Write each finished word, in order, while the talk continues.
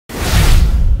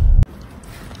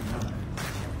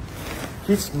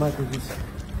खिच माथि खिच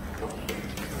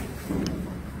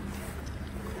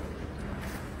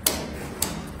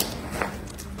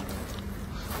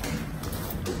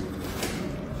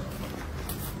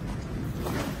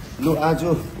लु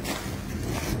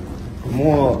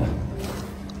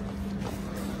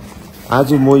आज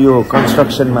म यो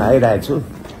कन्स्ट्रक्सनमा आइरहेको छु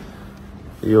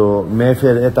यो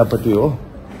मेफेयर यतापट्टि हो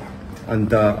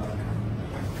अन्त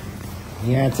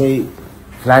यहाँ चाहिँ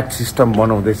फ्ल्याट सिस्टम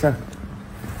बनाउँदैछ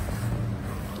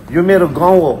यो मेरो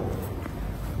गाउँ हो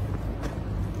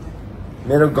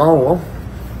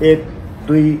 1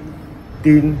 2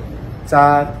 3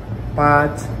 4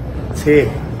 5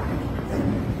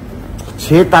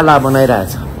 6 ताला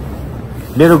बनाइरहेछ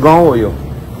मेरो गाउँ हो यो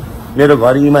मेरो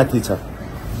घर यहीमाथि छ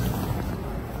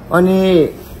अनि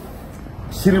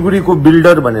सिलगढीको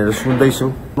बिल्डर भनेर सुन्दैछु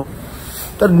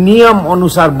तर नियम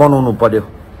अनुसार बनाउनु पर्यो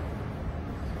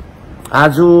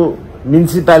आज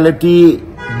म्युनिसिपालिटी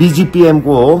बीजीपीएम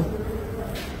को हो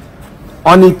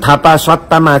अनित थापा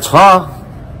सत्तामा छ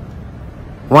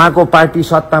उहाँको पार्टी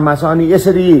सत्तामा छ अनि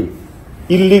यसरी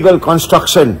इल्लिगल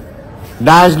कन्स्ट्रक्सन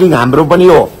दार्जिलिङ हाम्रो पनि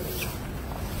हो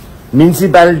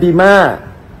म्युनिसिपालिटीमा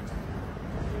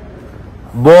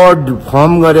बोर्ड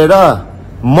फर्म गरेर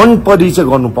मन परी चाहिँ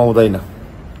गर्नु पाउँदैन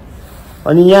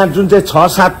अनि यहाँ जुन चाहिँ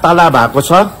 6-7 ताला भएको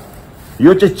छ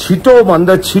यो चाहिँ छिटो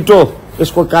भन्दा छिटो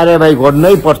यसको कार्यवाही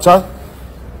गर्नै पर्छ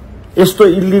यस्तो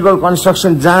इल्लिगल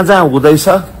कन्स्ट्रक्सन जहाँ हुँदैछ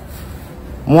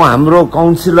म हाम्रो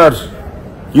काउन्सिलर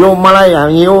यो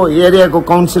एरियाको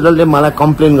काउन्सिलरले मलाई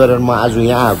कम्प्लेन गरेर म आज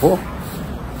यहाँ आएको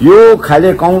यो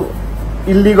खाले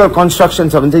इल्लिगल कन्स्ट्रक्सन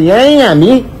छ भने चाहिँ यही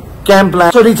हामी क्याम्पलाई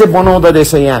यसरी चाहिँ बनाउँदो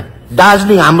रहेछ यहाँ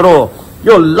दार्जिलिङ हाम्रो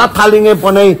यो लथालिङै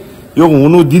पनि यो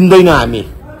हुनु दिँदैन हामी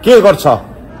के गर्छ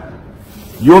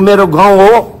यो मेरो गाउँ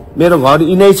हो मेरो घर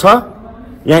यिनै छ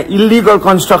यहाँ इल्लिगल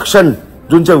कन्स्ट्रक्सन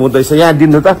जुन चाहिँ हुँदैछ यहाँ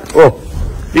दिनु त ओ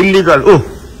इल्लिगल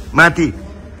माथि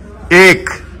 1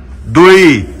 2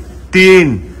 3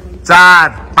 4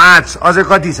 5 अझै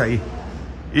कति छ यी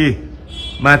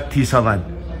माथि समान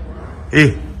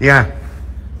यहाँ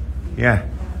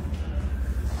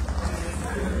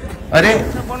अरे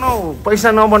बनाऊ पैसा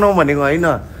नबनाऊ भनेको होइन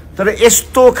तर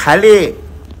यस्तो खाले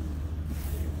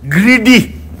ग्रिडी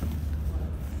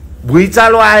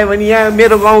भुइँचालो आयो भने यहाँ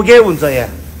मेरो गाउँ के हुन्छ यहाँ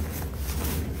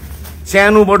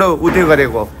सानोबाट उते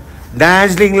गरेको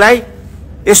दार्जिलिङलाई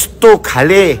यस्तो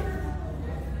खाले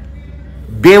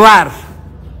व्यवहार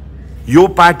यो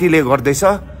पार्टीले गर्दैछ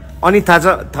अनि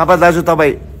थापा दाजु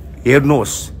तपाईँ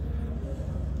हेर्नुहोस्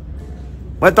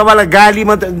म तपाईलाई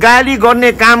गाली गर्ने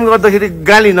काम गर्दाखेरि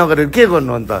गाली नगरेर के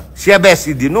गर्नु अन्त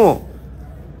स्याबासी दिनु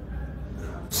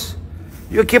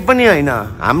यो के पनि हैन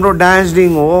हाम्रो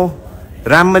दार्जिलिङ हो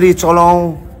राम्ररी चलाऊ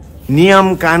नियम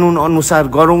कानुन अनुसार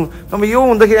गरौँ अब यो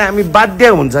हुँदाखेरि हामी बाध्य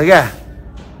हुन्छ क्या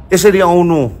यसरी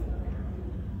आउनु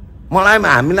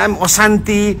हामीलाई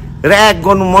अशान्ति र्याग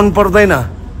गर्नु मन पर्दैन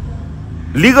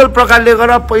लिगल प्रकारले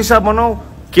गर पैसा बनाऊ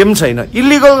केम छैन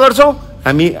इल्लिगल गर्छौ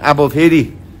हामी अब फेरि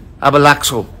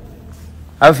लाग्छौ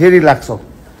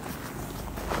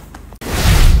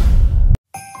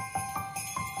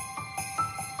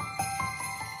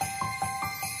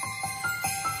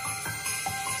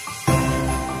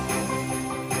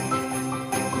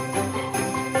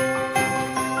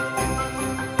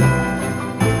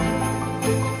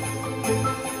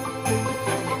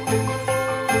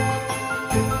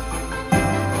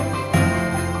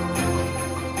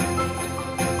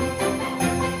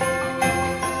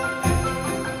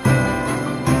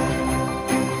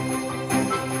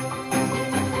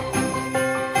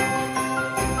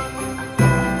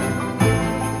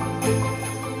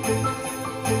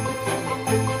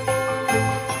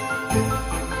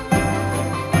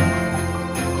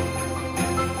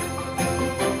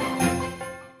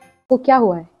वो क्या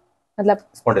हुआ है मतलब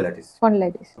स्पॉन्डिलाइटिस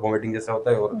वोमिटिंग जैसा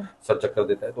होता है और सर चक्कर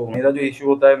देता है तो मेरा जो इश्यू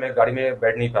होता है मैं गाड़ी में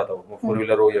बैठ नहीं पाता हूँ 4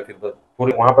 व्हीलर हो या फिर बस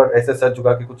पूरे वहाँ पर ऐसे सर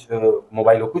झुका के कुछ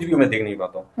मोबाइल हो कुछ भी मैं देख नहीं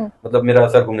पाता हूँ मतलब मेरा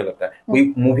सर घूमने लगता है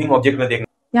कोई मूविंग ऑब्जेक्ट में देख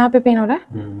यहाँ पे पेन हो रहा है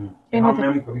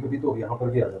कभी कभी तो यहाँ पर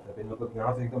भी आ जाता है मतलब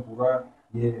यहाँ से एकदम पूरा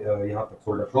ये यहाँ तक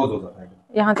शोल्डर क्लोज हो जाता है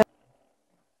यहाँ तक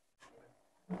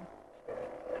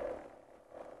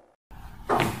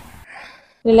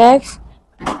relax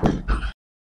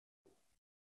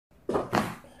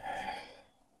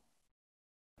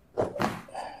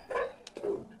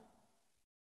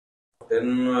Then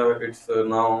it's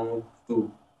now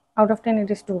 2. Out of 10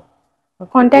 it is 2.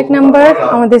 Contact number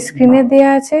আমাদের স্ক্রিনে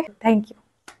দেয়া আছে thank you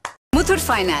Muthoot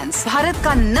finance Bharat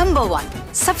का नंबर 1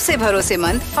 सबसे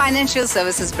भरोसेमंद financial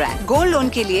services brand gold loan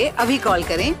के लिए अभी कॉल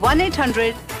करें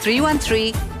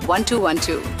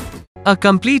 1-800-313-1212 A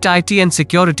complete IT and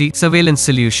security surveillance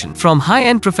solution. From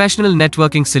high-end professional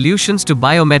networking solutions to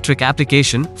biometric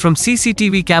application, from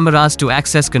CCTV cameras to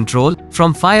access control,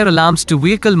 from fire alarms to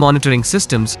vehicle monitoring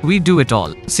systems, we do it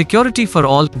all. Security for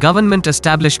all, government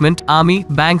establishment, army,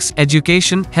 banks,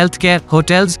 education, healthcare,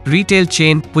 hotels, retail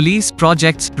chain, police,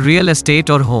 projects, real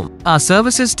estate or home. Our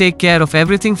services take care of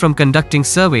everything from conducting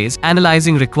surveys,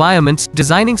 analyzing requirements,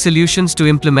 designing solutions to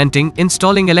implementing,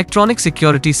 installing electronic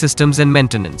security systems and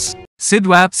maintenance.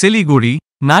 Sidwap, Siliguri,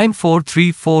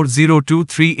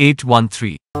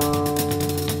 9434023813.